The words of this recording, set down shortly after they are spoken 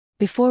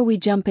Before we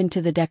jump into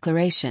the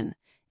declaration,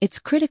 it's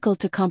critical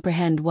to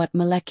comprehend what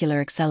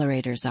molecular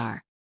accelerators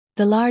are.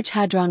 The Large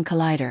Hadron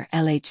Collider,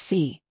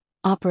 LHC,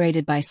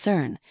 operated by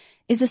CERN,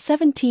 is a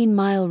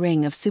 17-mile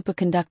ring of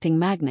superconducting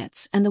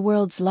magnets and the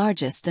world's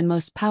largest and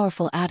most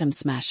powerful atom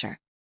smasher.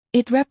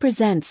 It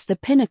represents the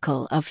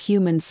pinnacle of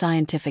human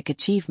scientific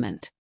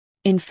achievement.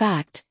 In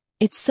fact,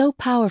 it's so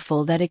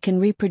powerful that it can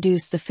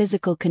reproduce the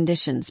physical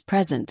conditions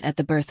present at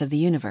the birth of the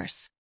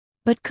universe.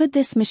 But could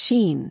this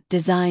machine,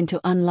 designed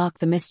to unlock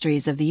the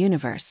mysteries of the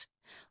universe,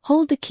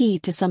 hold the key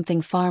to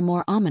something far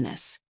more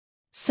ominous?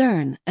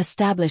 CERN,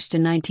 established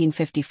in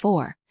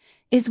 1954,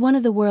 is one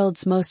of the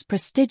world's most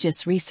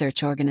prestigious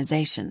research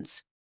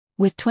organizations.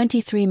 With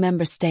 23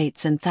 member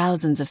states and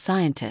thousands of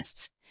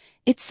scientists,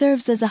 it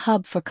serves as a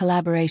hub for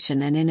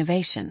collaboration and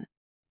innovation.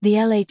 The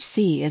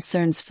LHC is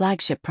CERN's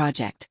flagship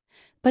project,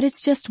 but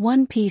it's just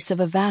one piece of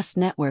a vast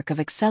network of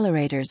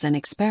accelerators and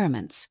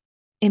experiments.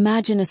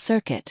 Imagine a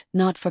circuit,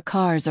 not for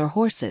cars or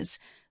horses,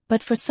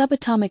 but for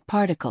subatomic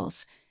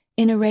particles,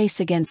 in a race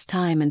against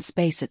time and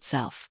space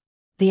itself.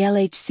 The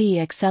LHC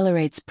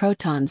accelerates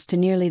protons to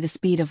nearly the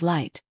speed of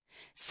light,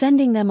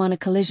 sending them on a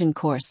collision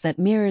course that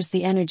mirrors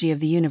the energy of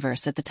the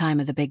universe at the time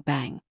of the Big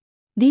Bang.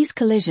 These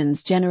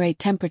collisions generate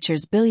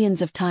temperatures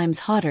billions of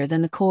times hotter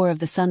than the core of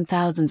the sun.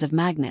 Thousands of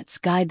magnets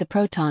guide the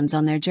protons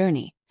on their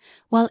journey,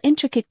 while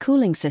intricate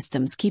cooling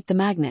systems keep the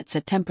magnets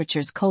at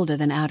temperatures colder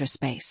than outer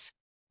space.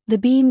 The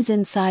beams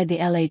inside the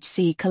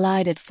LHC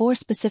collide at 4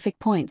 specific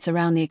points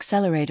around the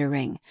accelerator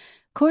ring,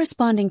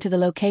 corresponding to the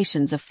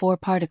locations of 4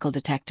 particle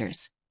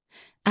detectors: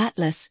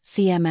 Atlas,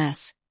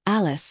 CMS,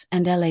 ALICE,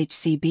 and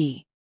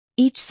LHCb.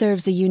 Each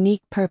serves a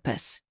unique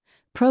purpose,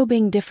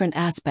 probing different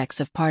aspects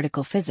of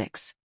particle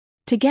physics.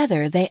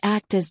 Together they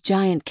act as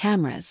giant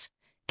cameras,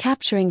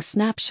 capturing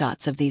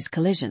snapshots of these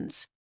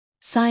collisions.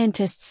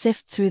 Scientists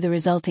sift through the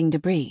resulting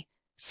debris,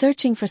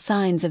 searching for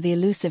signs of the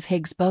elusive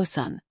Higgs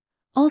boson,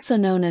 also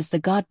known as the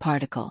God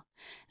particle,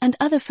 and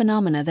other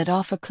phenomena that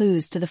offer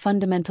clues to the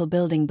fundamental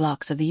building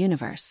blocks of the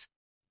universe.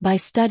 By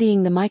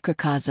studying the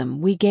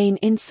microcosm, we gain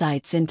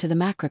insights into the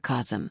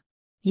macrocosm.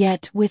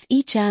 Yet, with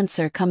each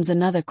answer comes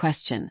another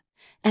question,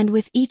 and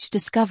with each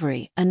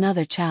discovery,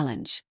 another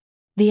challenge.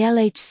 The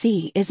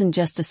LHC isn't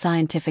just a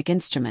scientific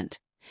instrument.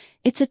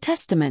 It's a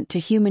testament to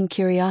human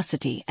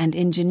curiosity and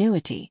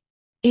ingenuity.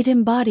 It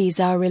embodies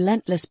our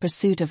relentless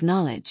pursuit of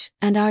knowledge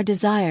and our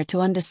desire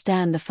to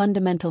understand the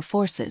fundamental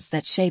forces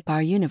that shape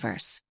our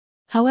universe.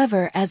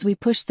 However, as we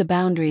push the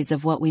boundaries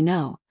of what we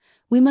know,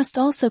 we must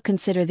also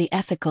consider the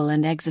ethical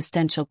and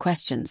existential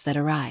questions that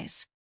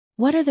arise.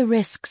 What are the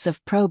risks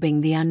of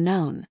probing the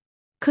unknown?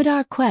 Could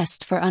our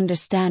quest for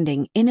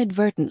understanding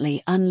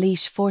inadvertently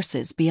unleash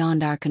forces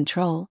beyond our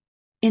control?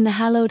 In the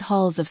hallowed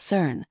halls of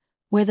CERN,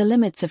 where the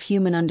limits of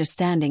human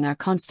understanding are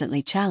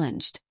constantly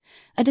challenged,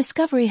 a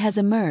discovery has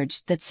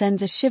emerged that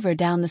sends a shiver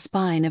down the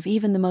spine of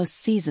even the most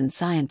seasoned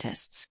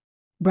scientists.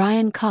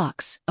 Brian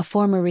Cox, a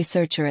former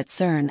researcher at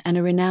CERN and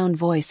a renowned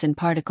voice in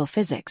particle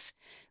physics,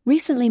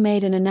 recently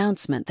made an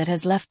announcement that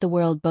has left the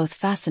world both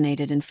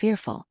fascinated and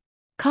fearful.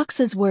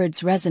 Cox's words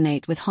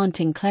resonate with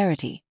haunting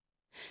clarity.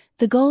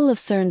 The goal of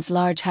CERN's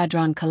Large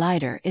Hadron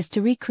Collider is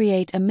to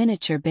recreate a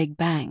miniature Big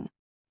Bang.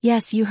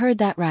 Yes, you heard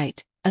that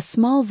right, a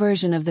small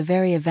version of the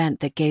very event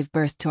that gave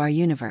birth to our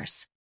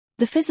universe.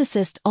 The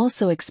physicist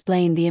also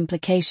explained the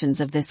implications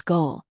of this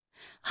goal,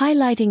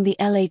 highlighting the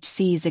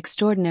LHC's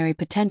extraordinary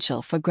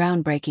potential for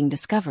groundbreaking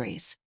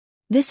discoveries.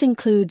 This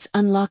includes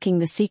unlocking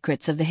the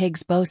secrets of the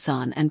Higgs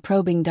boson and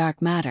probing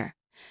dark matter,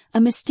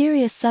 a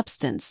mysterious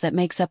substance that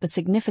makes up a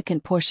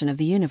significant portion of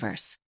the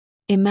universe.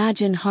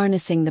 Imagine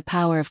harnessing the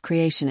power of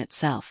creation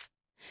itself,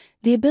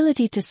 the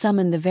ability to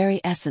summon the very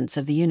essence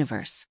of the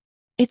universe.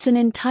 It's an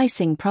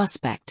enticing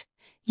prospect,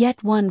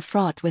 yet one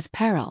fraught with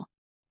peril.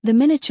 The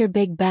miniature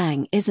Big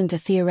Bang isn't a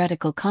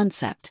theoretical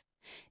concept.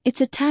 It's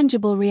a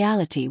tangible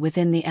reality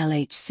within the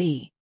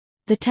LHC.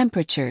 The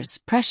temperatures,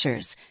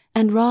 pressures,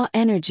 and raw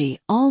energy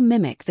all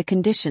mimic the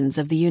conditions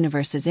of the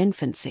universe's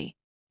infancy.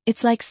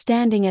 It's like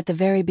standing at the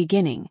very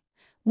beginning,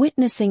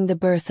 witnessing the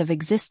birth of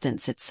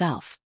existence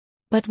itself.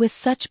 But with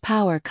such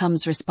power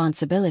comes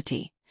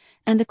responsibility,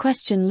 and the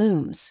question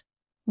looms: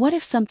 what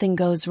if something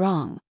goes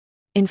wrong?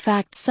 In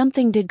fact,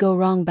 something did go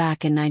wrong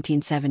back in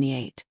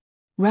 1978.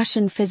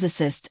 Russian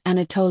physicist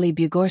Anatoly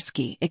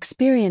Bugorsky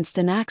experienced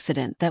an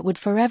accident that would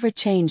forever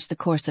change the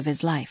course of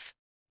his life.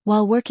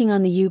 While working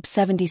on the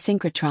UB-70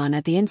 synchrotron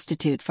at the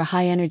Institute for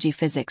High-Energy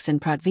Physics in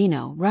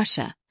Protvino,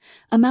 Russia,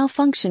 a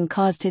malfunction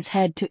caused his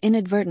head to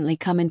inadvertently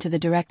come into the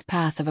direct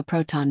path of a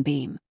proton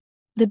beam.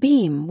 The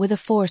beam, with a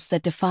force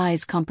that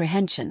defies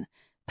comprehension,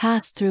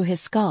 passed through his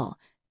skull,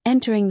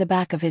 entering the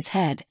back of his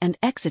head and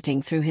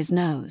exiting through his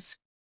nose.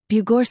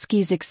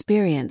 Bugorsky's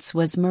experience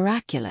was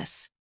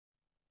miraculous.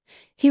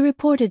 He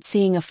reported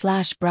seeing a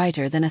flash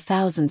brighter than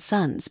 1,000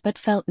 suns but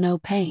felt no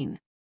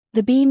pain.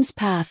 The beam's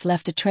path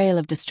left a trail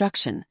of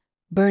destruction,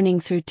 burning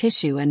through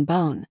tissue and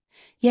bone,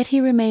 yet he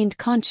remained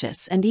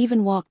conscious and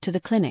even walked to the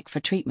clinic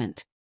for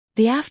treatment.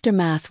 The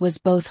aftermath was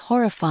both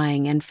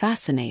horrifying and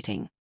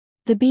fascinating.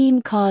 The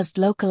beam caused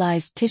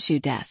localized tissue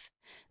death,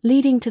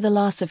 leading to the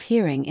loss of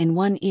hearing in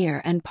one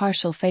ear and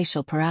partial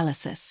facial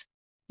paralysis.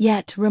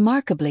 Yet,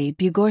 remarkably,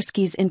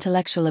 Bugorsky's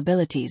intellectual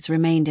abilities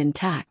remained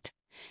intact,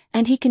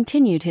 and he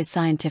continued his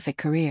scientific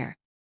career.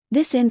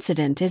 This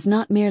incident is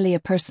not merely a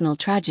personal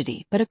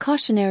tragedy but a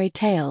cautionary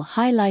tale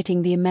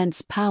highlighting the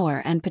immense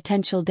power and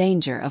potential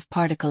danger of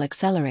particle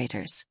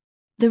accelerators.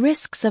 The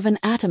risks of an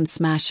atom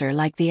smasher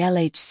like the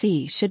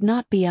LHC should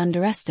not be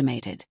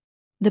underestimated.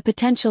 The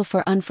potential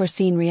for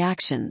unforeseen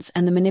reactions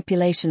and the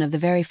manipulation of the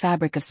very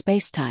fabric of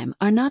spacetime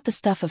are not the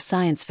stuff of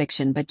science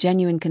fiction but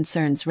genuine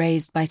concerns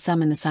raised by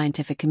some in the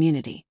scientific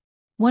community.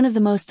 One of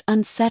the most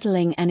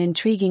unsettling and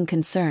intriguing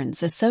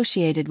concerns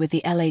associated with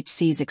the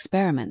LHC's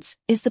experiments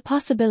is the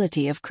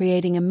possibility of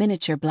creating a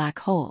miniature black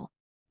hole.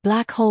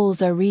 Black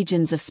holes are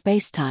regions of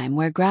spacetime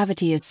where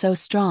gravity is so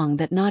strong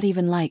that not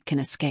even light can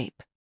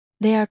escape.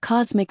 They are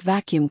cosmic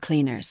vacuum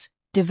cleaners,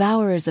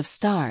 devourers of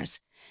stars,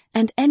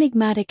 and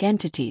enigmatic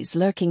entities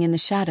lurking in the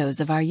shadows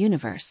of our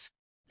universe.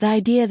 The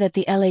idea that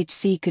the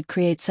LHC could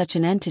create such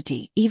an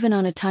entity, even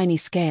on a tiny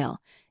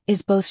scale,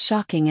 is both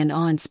shocking and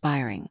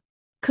awe-inspiring.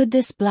 Could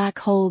this black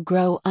hole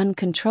grow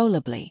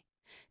uncontrollably,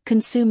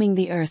 consuming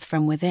the Earth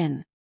from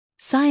within?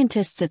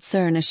 Scientists at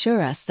CERN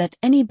assure us that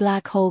any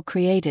black hole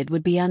created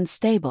would be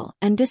unstable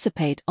and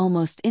dissipate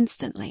almost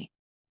instantly.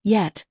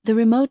 Yet, the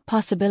remote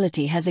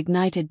possibility has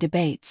ignited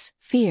debates,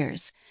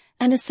 fears,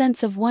 and a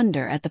sense of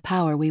wonder at the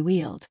power we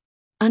wield.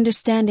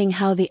 Understanding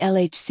how the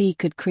LHC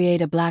could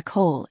create a black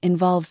hole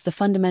involves the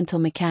fundamental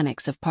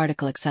mechanics of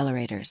particle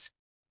accelerators.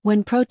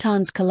 When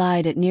protons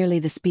collide at nearly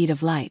the speed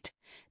of light,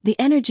 the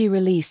energy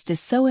released is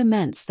so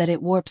immense that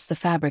it warps the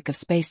fabric of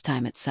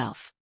spacetime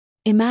itself.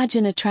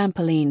 Imagine a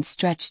trampoline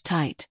stretched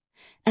tight,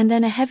 and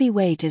then a heavy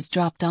weight is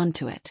dropped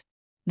onto it.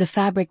 The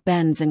fabric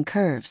bends and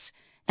curves,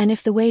 and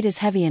if the weight is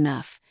heavy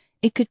enough,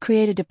 it could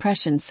create a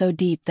depression so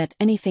deep that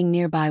anything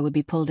nearby would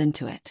be pulled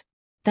into it.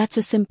 That's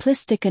a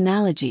simplistic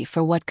analogy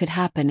for what could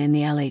happen in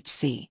the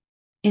LHC.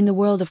 In the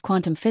world of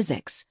quantum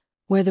physics,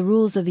 where the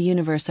rules of the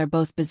universe are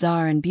both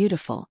bizarre and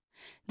beautiful,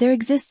 there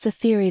exists a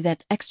theory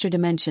that extra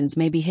dimensions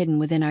may be hidden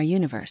within our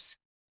universe.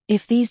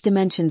 If these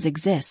dimensions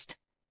exist,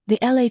 the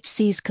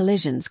LHC's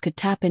collisions could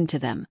tap into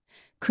them,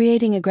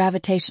 creating a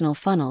gravitational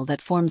funnel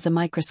that forms a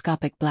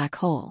microscopic black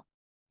hole.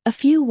 A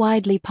few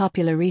widely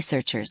popular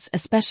researchers,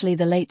 especially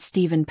the late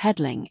Stephen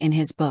Pedling in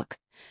his book,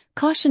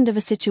 cautioned of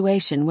a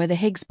situation where the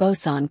Higgs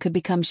boson could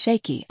become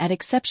shaky at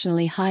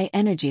exceptionally high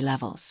energy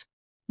levels.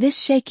 This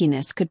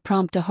shakiness could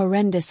prompt a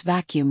horrendous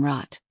vacuum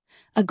rot,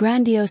 a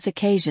grandiose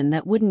occasion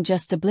that wouldn't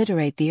just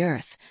obliterate the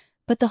Earth,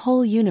 but the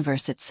whole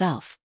universe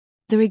itself.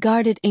 The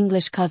regarded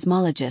English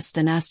cosmologist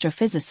and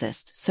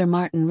astrophysicist Sir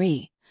Martin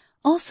Ree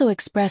also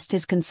expressed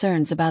his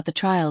concerns about the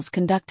trials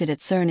conducted at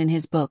CERN in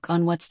his book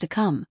On What's to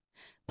Come: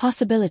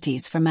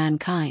 Possibilities for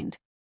Mankind.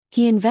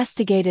 He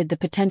investigated the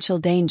potential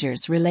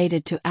dangers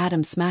related to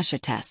atom smasher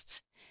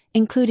tests,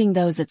 including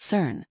those at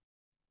CERN.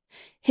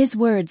 His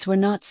words were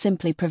not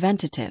simply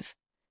preventative,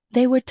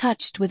 they were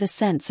touched with a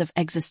sense of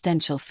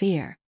existential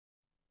fear.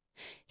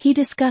 He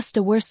discussed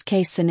a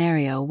worst-case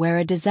scenario where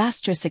a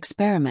disastrous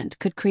experiment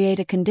could create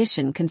a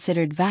condition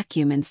considered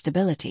vacuum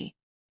instability.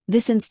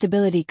 This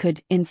instability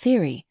could, in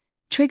theory,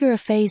 trigger a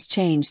phase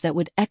change that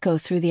would echo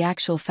through the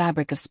actual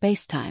fabric of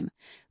spacetime,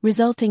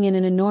 resulting in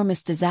an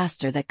enormous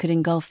disaster that could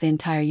engulf the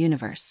entire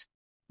universe.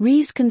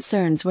 Ree's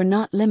concerns were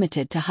not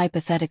limited to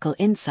hypothetical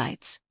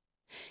insights.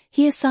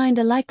 He assigned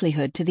a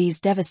likelihood to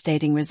these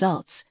devastating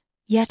results,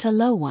 yet a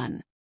low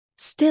one.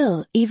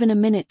 Still, even a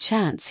minute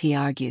chance, he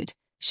argued,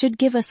 should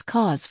give us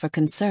cause for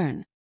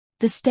concern.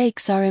 The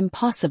stakes are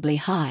impossibly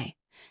high,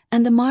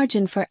 and the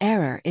margin for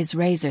error is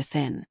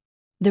razor-thin.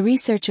 The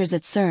researchers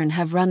at CERN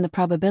have run the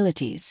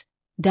probabilities,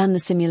 done the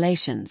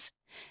simulations,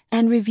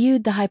 and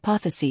reviewed the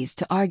hypotheses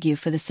to argue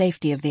for the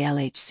safety of the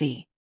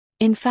LHC.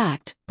 In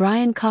fact,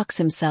 Brian Cox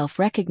himself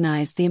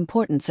recognized the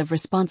importance of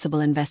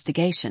responsible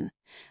investigation,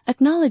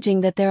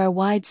 acknowledging that there are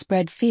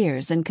widespread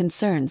fears and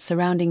concerns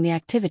surrounding the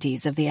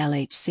activities of the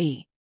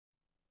LHC.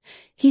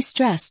 He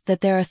stressed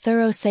that there are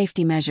thorough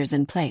safety measures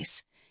in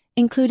place,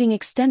 including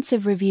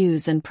extensive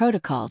reviews and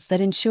protocols that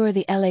ensure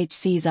the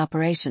LHC's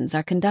operations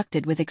are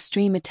conducted with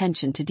extreme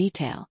attention to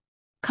detail.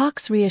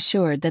 Cox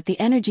reassured that the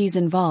energies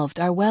involved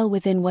are well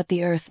within what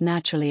the Earth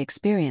naturally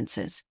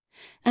experiences,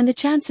 and the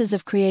chances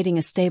of creating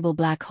a stable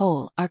black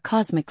hole are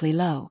cosmically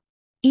low.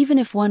 Even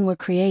if one were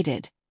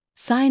created,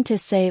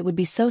 scientists say it would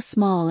be so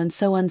small and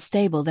so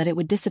unstable that it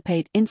would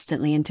dissipate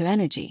instantly into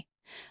energy,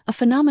 a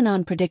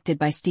phenomenon predicted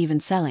by Stephen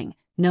Selling,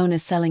 known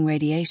as Selling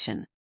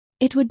radiation.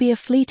 It would be a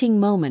fleeting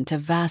moment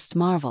of vast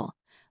marvel,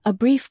 a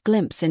brief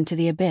glimpse into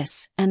the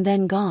abyss, and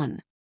then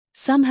gone.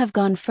 Some have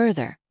gone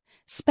further,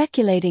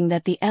 speculating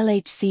that the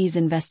LHC's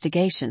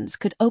investigations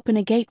could open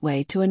a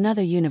gateway to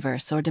another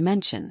universe or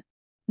dimension.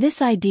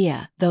 This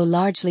idea, though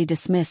largely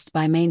dismissed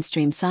by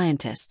mainstream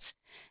scientists,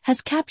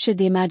 has captured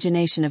the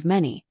imagination of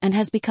many and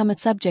has become a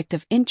subject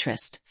of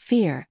interest,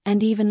 fear,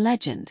 and even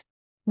legend.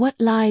 What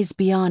lies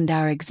beyond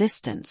our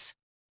existence?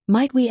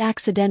 Might we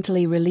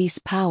accidentally release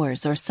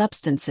powers or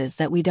substances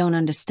that we don't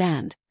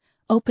understand,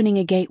 opening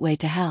a gateway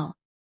to hell?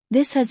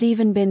 This has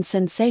even been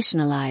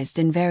sensationalized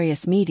in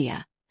various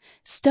media,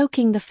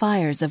 stoking the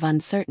fires of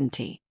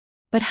uncertainty.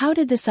 But how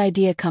did this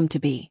idea come to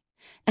be?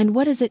 And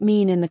what does it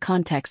mean in the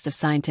context of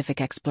scientific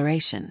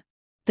exploration?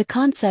 The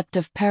concept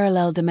of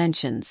parallel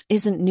dimensions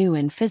isn't new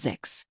in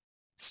physics.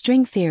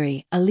 String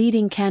theory, a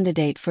leading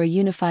candidate for a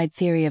unified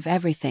theory of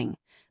everything,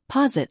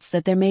 posits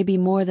that there may be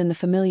more than the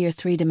familiar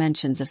 3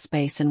 dimensions of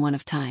space and 1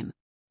 of time.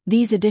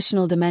 These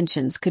additional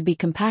dimensions could be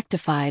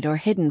compactified or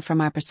hidden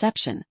from our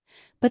perception,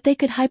 but they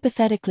could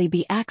hypothetically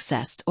be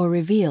accessed or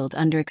revealed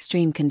under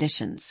extreme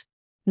conditions.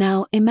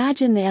 Now,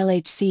 imagine the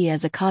LHC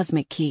as a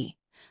cosmic key,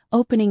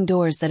 opening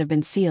doors that have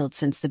been sealed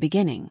since the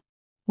beginning.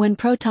 When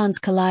protons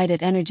collide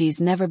at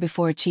energies never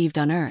before achieved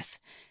on Earth,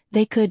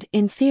 they could,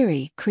 in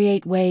theory,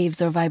 create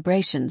waves or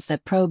vibrations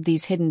that probe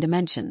these hidden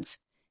dimensions,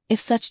 if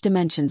such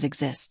dimensions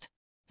exist.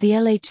 The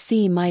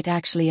LHC might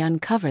actually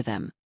uncover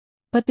them.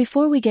 But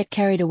before we get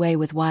carried away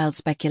with wild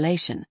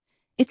speculation,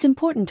 it's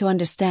important to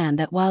understand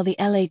that while the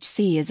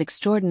LHC is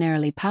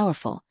extraordinarily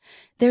powerful,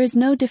 there is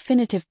no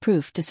definitive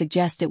proof to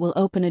suggest it will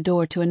open a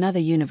door to another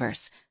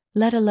universe,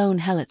 let alone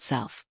hell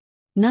itself.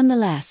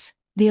 Nonetheless,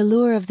 the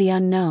allure of the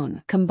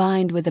unknown,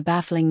 combined with the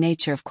baffling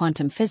nature of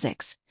quantum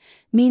physics,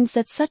 means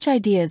that such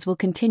ideas will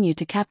continue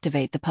to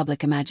captivate the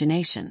public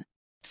imagination.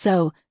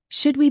 So,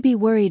 should we be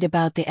worried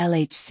about the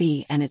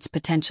LHC and its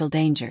potential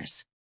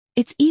dangers?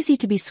 It's easy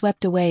to be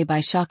swept away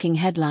by shocking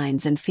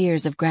headlines and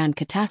fears of grand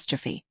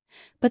catastrophe,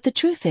 but the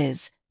truth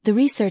is, the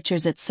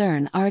researchers at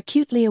CERN are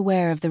acutely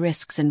aware of the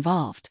risks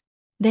involved.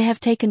 They have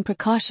taken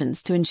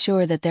precautions to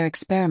ensure that their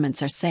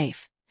experiments are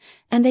safe,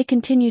 and they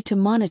continue to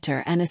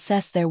monitor and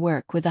assess their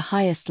work with the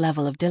highest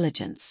level of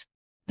diligence.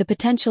 The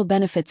potential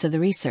benefits of the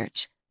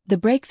research, the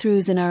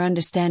breakthroughs in our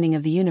understanding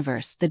of the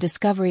universe, the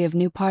discovery of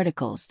new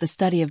particles, the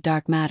study of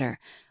dark matter,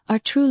 are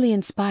truly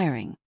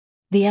inspiring.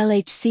 The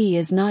LHC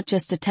is not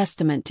just a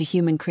testament to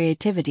human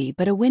creativity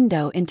but a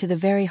window into the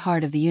very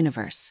heart of the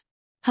universe.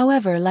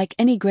 However, like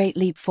any great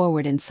leap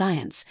forward in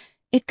science,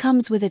 it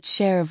comes with its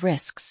share of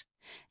risks,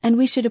 and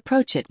we should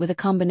approach it with a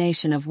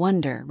combination of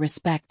wonder,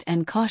 respect,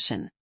 and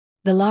caution.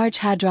 The Large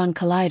Hadron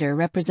Collider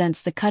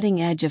represents the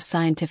cutting edge of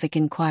scientific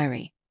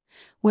inquiry,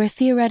 where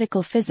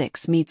theoretical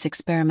physics meets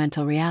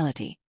experimental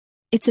reality.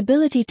 Its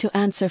ability to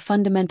answer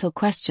fundamental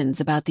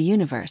questions about the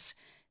universe,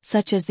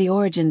 such as the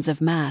origins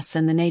of mass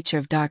and the nature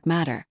of dark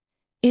matter,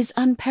 is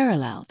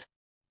unparalleled.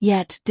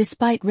 Yet,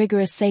 despite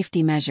rigorous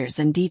safety measures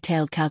and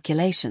detailed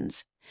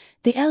calculations,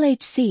 the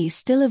LHC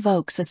still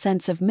evokes a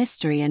sense of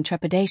mystery and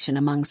trepidation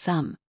among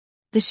some.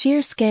 The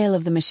sheer scale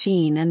of the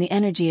machine and the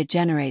energy it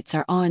generates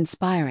are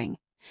awe-inspiring,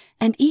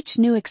 and each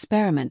new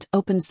experiment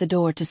opens the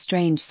door to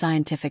strange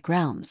scientific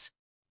realms.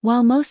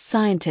 While most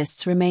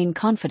scientists remain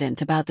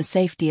confident about the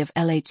safety of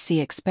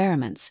LHC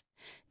experiments,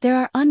 there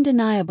are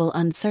undeniable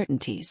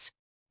uncertainties.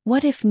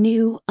 What if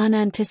new,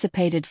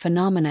 unanticipated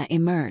phenomena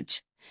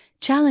emerge,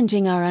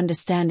 challenging our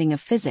understanding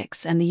of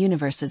physics and the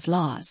universe's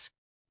laws?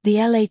 The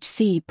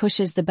LHC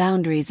pushes the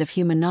boundaries of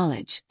human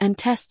knowledge and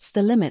tests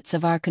the limits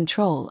of our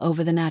control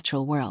over the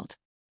natural world.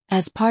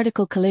 As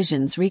particle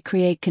collisions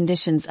recreate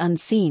conditions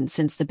unseen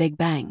since the Big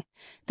Bang,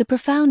 the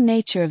profound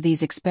nature of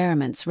these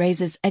experiments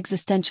raises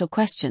existential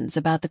questions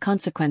about the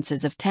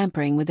consequences of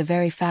tampering with the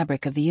very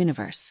fabric of the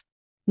universe.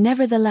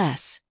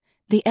 Nevertheless,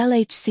 the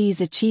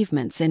LHC's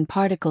achievements in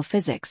particle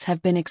physics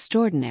have been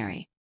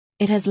extraordinary.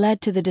 It has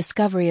led to the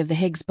discovery of the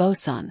Higgs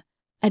boson,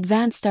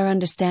 advanced our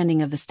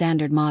understanding of the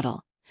Standard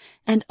Model,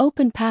 and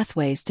opened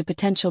pathways to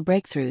potential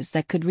breakthroughs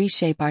that could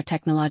reshape our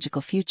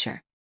technological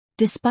future.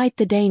 Despite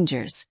the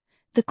dangers,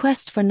 the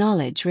quest for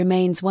knowledge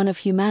remains one of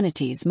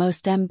humanity's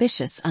most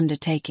ambitious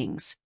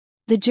undertakings.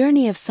 The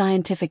journey of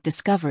scientific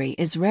discovery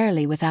is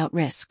rarely without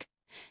risk,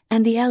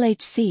 and the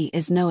LHC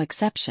is no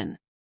exception.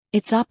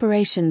 Its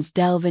operations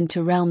delve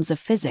into realms of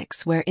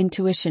physics where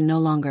intuition no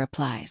longer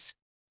applies.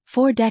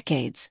 For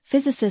decades,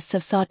 physicists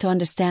have sought to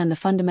understand the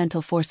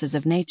fundamental forces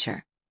of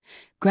nature: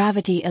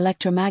 gravity,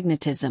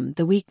 electromagnetism,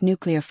 the weak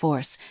nuclear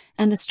force,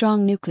 and the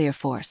strong nuclear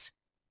force,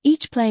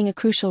 each playing a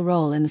crucial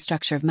role in the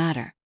structure of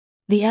matter.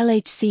 The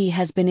LHC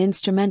has been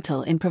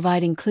instrumental in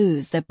providing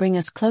clues that bring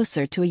us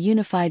closer to a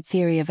unified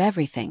theory of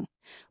everything,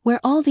 where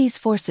all these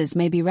forces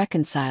may be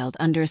reconciled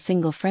under a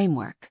single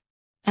framework.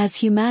 As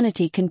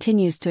humanity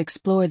continues to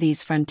explore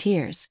these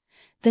frontiers,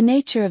 the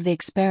nature of the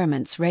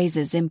experiments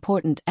raises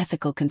important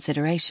ethical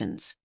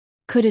considerations.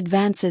 Could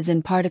advances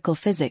in particle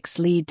physics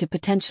lead to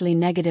potentially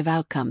negative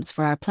outcomes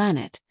for our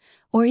planet,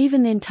 or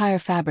even the entire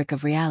fabric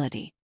of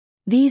reality?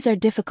 These are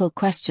difficult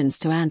questions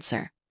to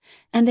answer,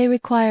 and they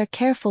require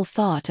careful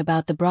thought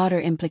about the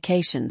broader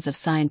implications of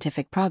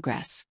scientific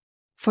progress.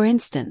 For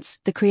instance,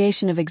 the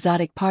creation of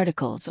exotic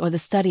particles or the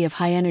study of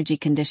high-energy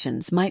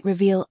conditions might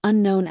reveal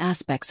unknown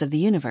aspects of the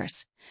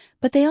universe,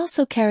 but they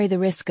also carry the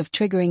risk of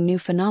triggering new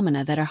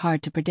phenomena that are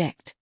hard to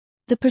predict.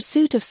 The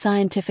pursuit of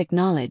scientific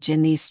knowledge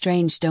in these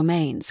strange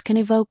domains can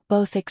evoke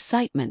both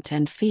excitement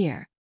and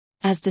fear.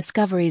 As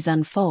discoveries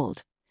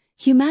unfold,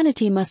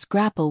 humanity must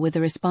grapple with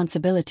the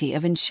responsibility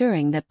of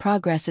ensuring that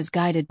progress is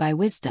guided by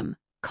wisdom,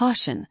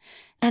 caution,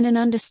 and an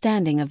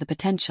understanding of the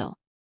potential.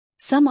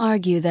 Some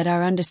argue that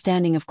our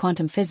understanding of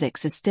quantum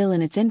physics is still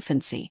in its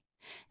infancy,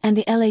 and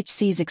the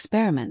LHC's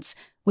experiments,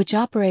 which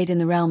operate in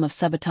the realm of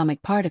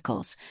subatomic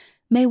particles,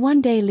 may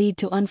one day lead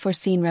to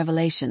unforeseen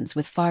revelations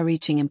with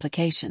far-reaching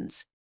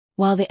implications.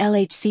 While the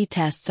LHC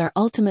tests are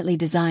ultimately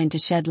designed to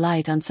shed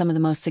light on some of the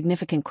most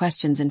significant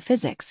questions in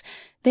physics,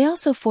 they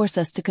also force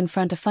us to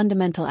confront a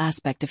fundamental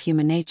aspect of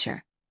human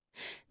nature: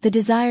 the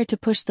desire to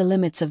push the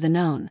limits of the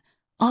known,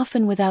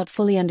 often without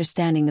fully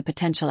understanding the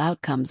potential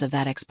outcomes of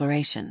that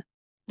exploration.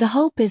 The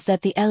hope is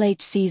that the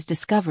LHC's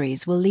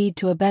discoveries will lead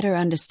to a better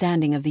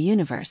understanding of the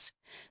universe,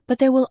 but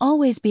there will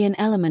always be an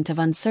element of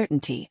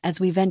uncertainty as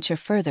we venture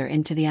further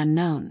into the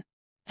unknown.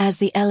 As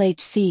the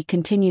LHC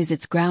continues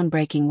its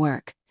groundbreaking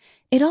work,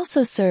 it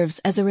also serves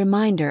as a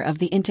reminder of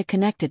the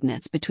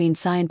interconnectedness between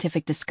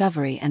scientific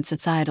discovery and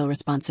societal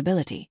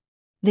responsibility.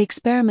 The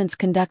experiments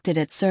conducted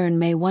at CERN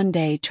may one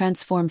day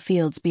transform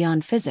fields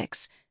beyond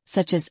physics,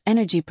 such as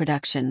energy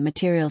production,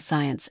 material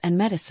science, and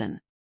medicine.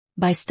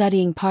 By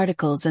studying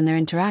particles and their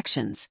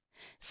interactions,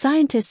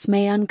 scientists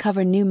may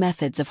uncover new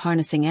methods of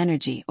harnessing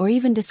energy or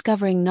even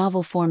discovering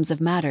novel forms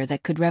of matter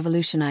that could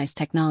revolutionize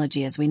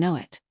technology as we know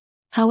it.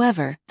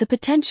 However, the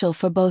potential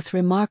for both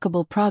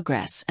remarkable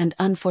progress and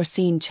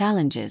unforeseen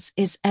challenges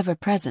is ever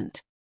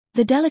present.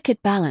 The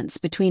delicate balance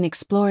between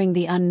exploring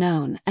the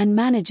unknown and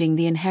managing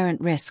the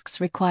inherent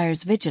risks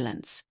requires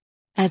vigilance.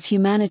 As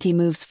humanity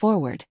moves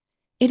forward,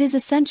 it is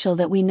essential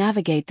that we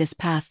navigate this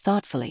path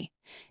thoughtfully,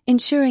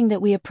 ensuring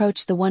that we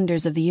approach the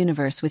wonders of the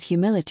universe with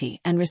humility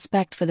and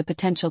respect for the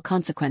potential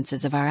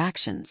consequences of our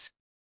actions.